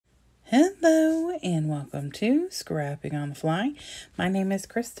Hello and welcome to Scrapping on the Fly. My name is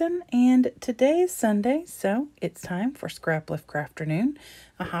Kristen and today is Sunday, so it's time for Scraplift Crafternoon,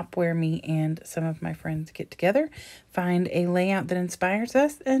 a hop where me and some of my friends get together, find a layout that inspires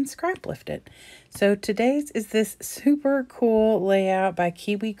us, and scraplift it. So today's is this super cool layout by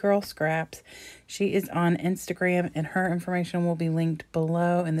KiwiGirlScraps. She is on Instagram and her information will be linked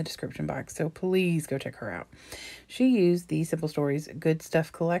below in the description box, so please go check her out. She used the Simple Stories Good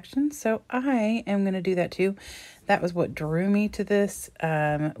Stuff collection, so I am going to do that too. That was what drew me to this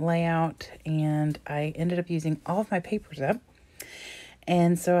layout, and I ended up using all of my papers up.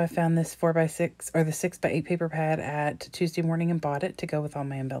 And so I found this 4x6 or the 6x8 paper pad at Tuesday morning and bought it to go with all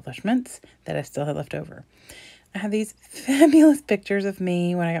my embellishments that I still had left over. I have these fabulous pictures of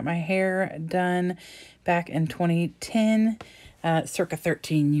me when I got my hair done back in 2010, circa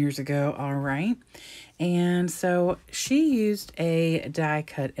 13 years ago, all right. And so she used a die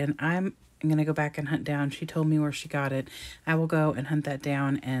cut, and I'm going to go back and hunt down. She told me where she got it. I will go and hunt that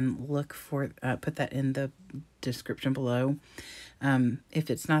down and look for, put that in the description below. If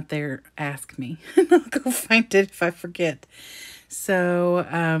it's not there, ask me. I'll go find it if I forget. So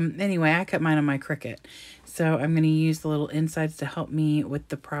anyway, I cut mine on my Cricut. So I'm going to use the little insides to help me with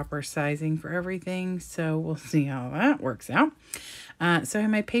the proper sizing for everything. So we'll see how that works out. So I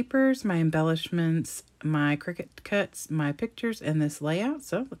have my papers, my embellishments, my Cricut cuts, my pictures, and this layout.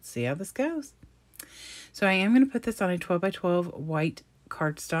 So let's see how this goes. So I am going to put this on a 12x12 white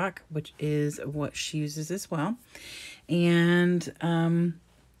cardstock, which is what she uses as well. And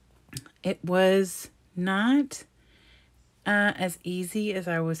it was not as easy as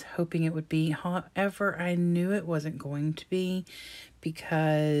I was hoping it would be. However, I knew it wasn't going to be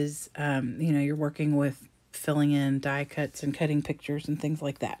because, you know, you're working with filling in die cuts and cutting pictures and things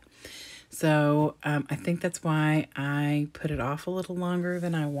like that. So I think that's why I put it off a little longer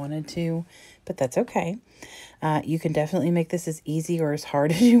than I wanted to, but that's okay. You can definitely make this as easy or as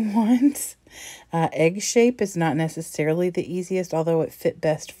hard as you want. Egg shape is not necessarily the easiest, although it fit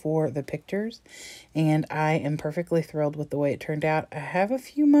best for the pictures. And I am perfectly thrilled with the way it turned out. I have a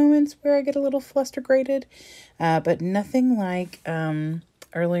few moments where I get a little fluster-grated, but nothing like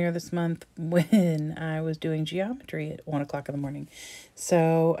earlier this month when I was doing geometry at 1 o'clock in the morning.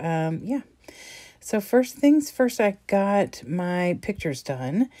 So, yeah. So first things first, I got my pictures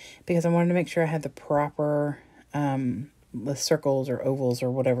done because I wanted to make sure I had the proper the circles or ovals or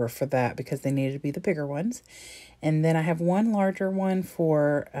whatever for that because they needed to be the bigger ones. And then I have one larger one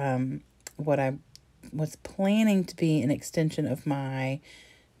for what I was planning to be an extension of my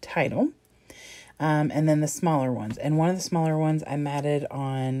title. And then the smaller ones. And one of the smaller ones I matted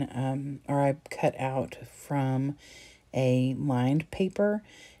on, or I cut out from a lined paper.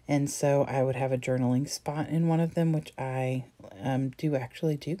 And so I would have a journaling spot in one of them, which I do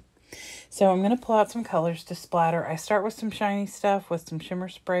actually do. So I'm going to pull out some colors to splatter. I start with some shiny stuff with some shimmer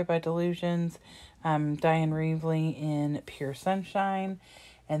spray by Delusions, Diane Reevely in Pure Sunshine,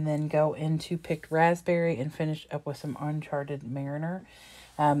 and then go into Picked Raspberry and finish up with some Uncharted Mariner.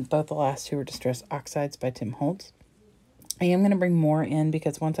 Both the last two are Distress Oxides by Tim Holtz. I am going to bring more in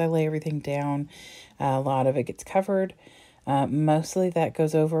because once I lay everything down, a lot of it gets covered. Mostly that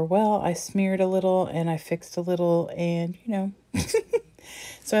goes over well. I smeared a little and I fixed a little and, you know.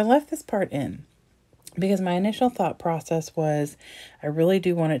 So I left this part in because my initial thought process was I really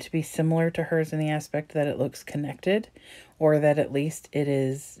do want it to be similar to hers in the aspect that it looks connected or that at least it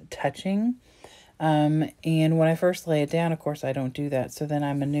is touching. And when I first lay it down, of course, I don't do that. So then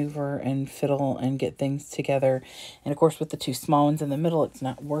I maneuver and fiddle and get things together. And of course, with the two small ones in the middle, it's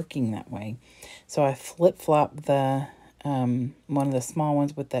not working that way. So I flip-flop the one of the small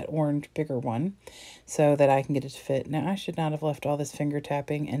ones with that orange bigger one so that I can get it to fit. Now, I should not have left all this finger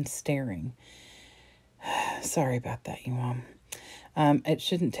tapping and staring. Sorry about that, you all. It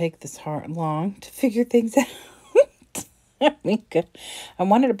shouldn't take this long to figure things out. I mean, good. I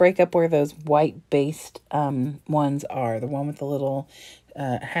wanted to break up where those white-based ones are. The one with the little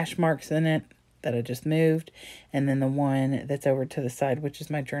hash marks in it that I just moved. And then the one that's over to the side, which is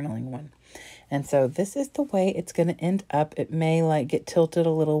my journaling one. And so this is the way it's going to end up. It may like get tilted a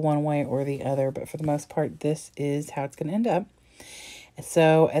little one way or the other, but for the most part, this is how it's going to end up.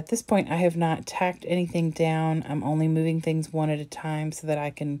 So at this point, I have not tacked anything down. I'm only moving things one at a time so that I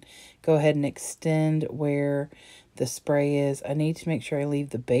can go ahead and extend where the spray is. I need to make sure I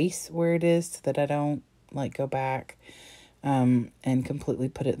leave the base where it is so that I don't like go back and completely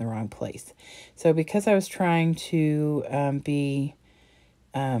put it in the wrong place. So because I was trying to be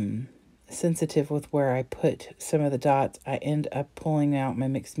sensitive with where I put some of the dots, I end up pulling out my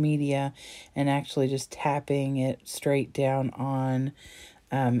mixed media and actually just tapping it straight down on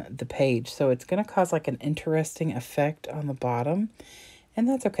the page. So it's going to cause like an interesting effect on the bottom. And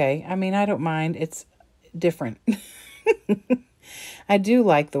that's okay. I mean, I don't mind. It's different. I do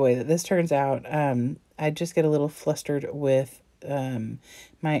like the way that this turns out. I just get a little flustered with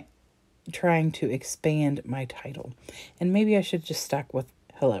my trying to expand my title. And maybe I should just stuck with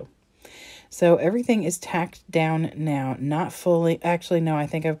hello. So everything is tacked down now, not fully. Actually, no, I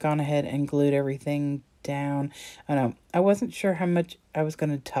think I've gone ahead and glued everything down. Oh no, I wasn't sure how much I was going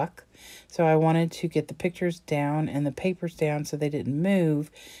to tuck. So I wanted to get the pictures down and the papers down so they didn't move.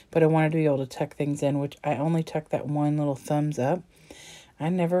 But I wanted to be able to tuck things in, which I only tucked that one little thumbs up. I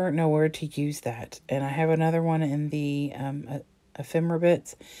never know where to use that. And I have another one in the ephemera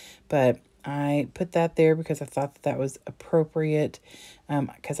bits, but I put that there because I thought that was appropriate,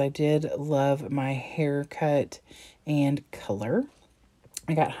 because I did love my haircut and color.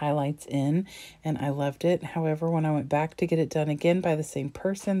 I got highlights in and I loved it. However, when I went back to get it done again by the same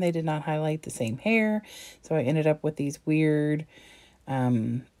person, they did not highlight the same hair. So I ended up with these weird,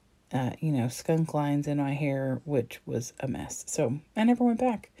 skunk lines in my hair, which was a mess. So I never went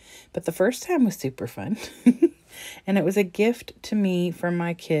back. But the first time was super fun. And it was a gift to me from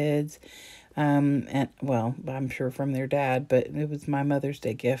my kids. And well, I'm sure from their dad, but it was my Mother's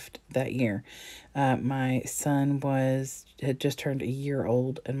Day gift that year. My son had just turned a year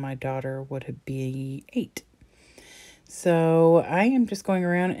old and my daughter would be 8. So I am just going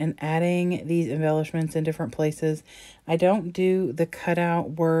around and adding these embellishments in different places. I don't do the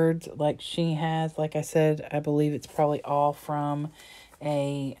cutout words like she has. Like I said, I believe it's probably all from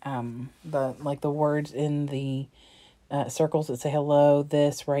the words in the circles that say hello,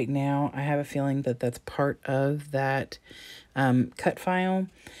 this, right now. I have a feeling that that's part of that cut file.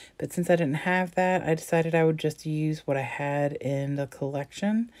 But since I didn't have that, I decided I would just use what I had in the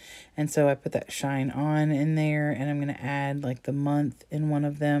collection. And so I put that shine on in there, and I'm going to add like the month in one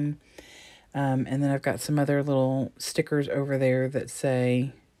of them. And then I've got some other little stickers over there that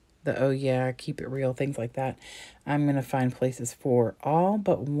say the, oh yeah, keep it real, things like that. I'm going to find places for all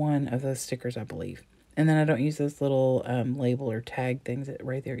but one of those stickers, I believe. And then I don't use those little label or tag things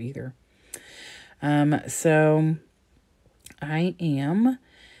right there either. So I am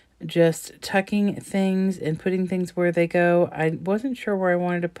just tucking things and putting things where they go. I wasn't sure where I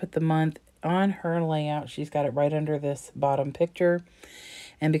wanted to put the month on her layout. She's got it right under this bottom picture.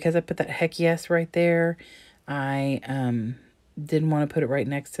 And because I put that heck yes right there, I didn't want to put it right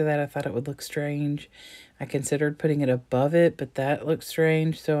next to that. I thought it would look strange. I considered putting it above it, but that looks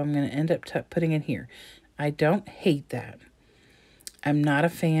strange. So I'm going to end up putting it here. I don't hate that. I'm not a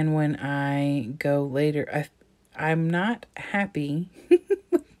fan when I go later. I'm not happy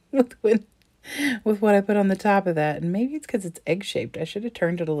with what I put on the top of that. And maybe it's because it's egg-shaped. I should have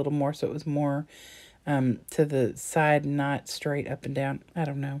turned it a little more so it was more to the side, not straight up and down. I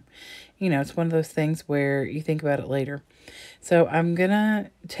don't know. You know, it's one of those things where you think about it later. So I'm going to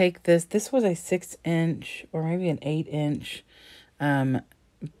take this. This was a 6-inch or maybe an 8-inch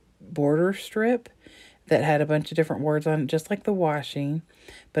border strip that had a bunch of different words on it, just like the washi,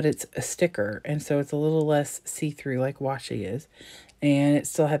 but it's a sticker, and so it's a little less see-through like washi is. And it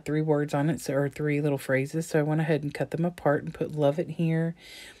still had 3 words on it, or 3 little phrases, so I went ahead and cut them apart and put love it here.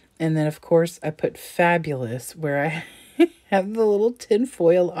 And then, of course, I put fabulous where I have the little tin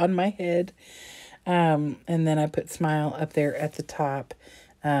foil on my head. And then I put smile up there at the top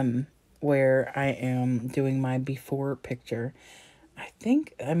where I am doing my before picture. I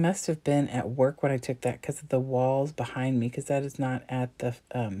think I must have been at work when I took that because of the walls behind me, because that is not at the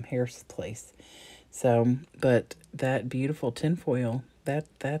hair place. So, but that beautiful tinfoil,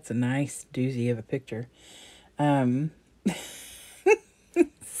 that's a nice doozy of a picture.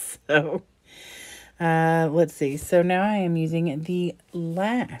 So, let's see. So now I am using the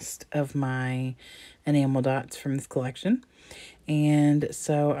last of my enamel dots from this collection. And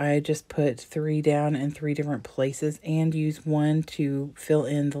so I just put 3 down in 3 different places and use one to fill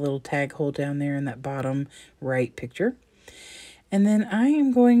in the little tag hole down there in that bottom right picture. And then I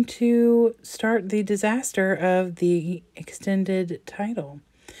am going to start the disaster of the extended title.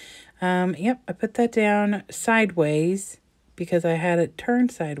 Yep, I put that down sideways because I had it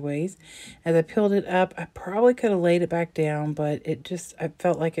turned sideways. As I peeled it up, I probably could have laid it back down, but I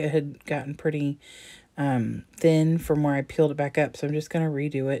felt like it had gotten pretty thin from where I peeled it back up. So I'm just going to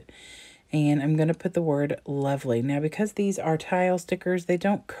redo it. And I'm going to put the word lovely. Now, because these are tile stickers, they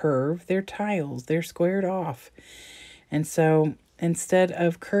don't curve. They're tiles. They're squared off. And so instead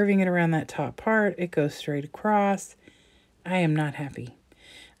of curving it around that top part, it goes straight across. I am not happy.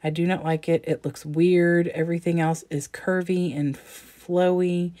 I do not like it. It looks weird. Everything else is curvy and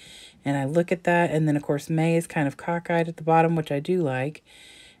flowy. And I look at that, and then of course May is kind of cockeyed at the bottom, which I do like.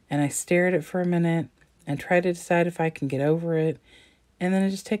 And I stare at it for a minute and try to decide if I can get over it. And then I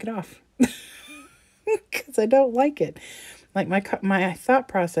just take it off because I don't like it. Like my thought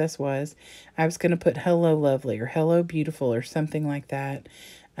process was I was going to put hello lovely or hello beautiful or something like that.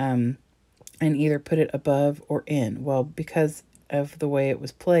 And either put it above or in. Well, because of the way it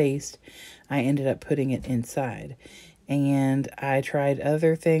was placed, I ended up putting it inside. And I tried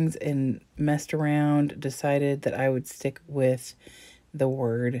other things and messed around, decided that I would stick with the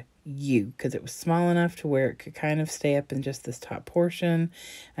word you because it was small enough to where it could kind of stay up in just this top portion.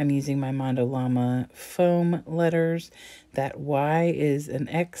 I'm using my Mondo Llama foam letters. That Y is an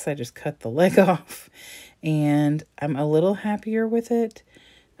X. I just cut the leg off, and I'm a little happier with it.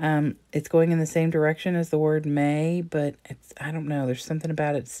 It's going in the same direction as the word May, but I don't know. There's something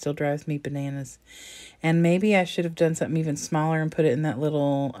about it that still drives me bananas. And maybe I should have done something even smaller and put it in that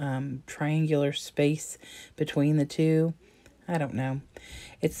little triangular space between the two. I don't know.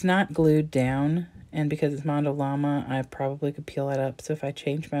 It's not glued down, and because it's Mondo Llama, I probably could peel that up. So if I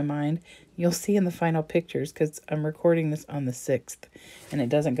change my mind, you'll see in the final pictures, because I'm recording this on the 6th, and it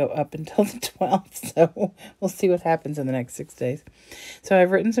doesn't go up until the 12th. So we'll see what happens in the next 6 days. So I've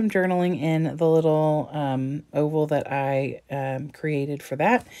written some journaling in the little oval that I created for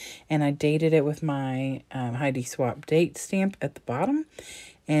that, and I dated it with my Heidi Swap date stamp at the bottom.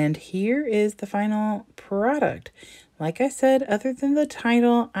 And here is the final product. Like I said, other than the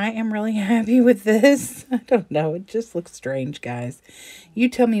title, I am really happy with this. I don't know. It just looks strange, guys. You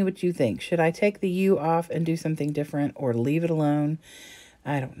tell me what you think. Should I take the U off and do something different or leave it alone?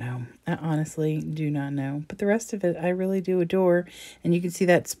 I don't know. I honestly do not know. But the rest of it, I really do adore. And you can see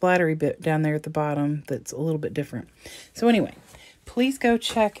that splattery bit down there at the bottom that's a little bit different. So anyway, please go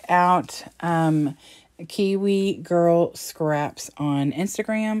check out KiwiGirlScraps on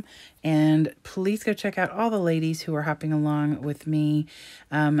Instagram, and please go check out all the ladies who are hopping along with me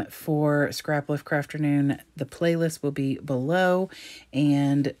for Scraplift Crafternoon. The playlist will be below,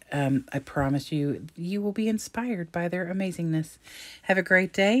 and I promise you, you will be inspired by their amazingness. Have a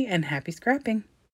great day and happy scrapping.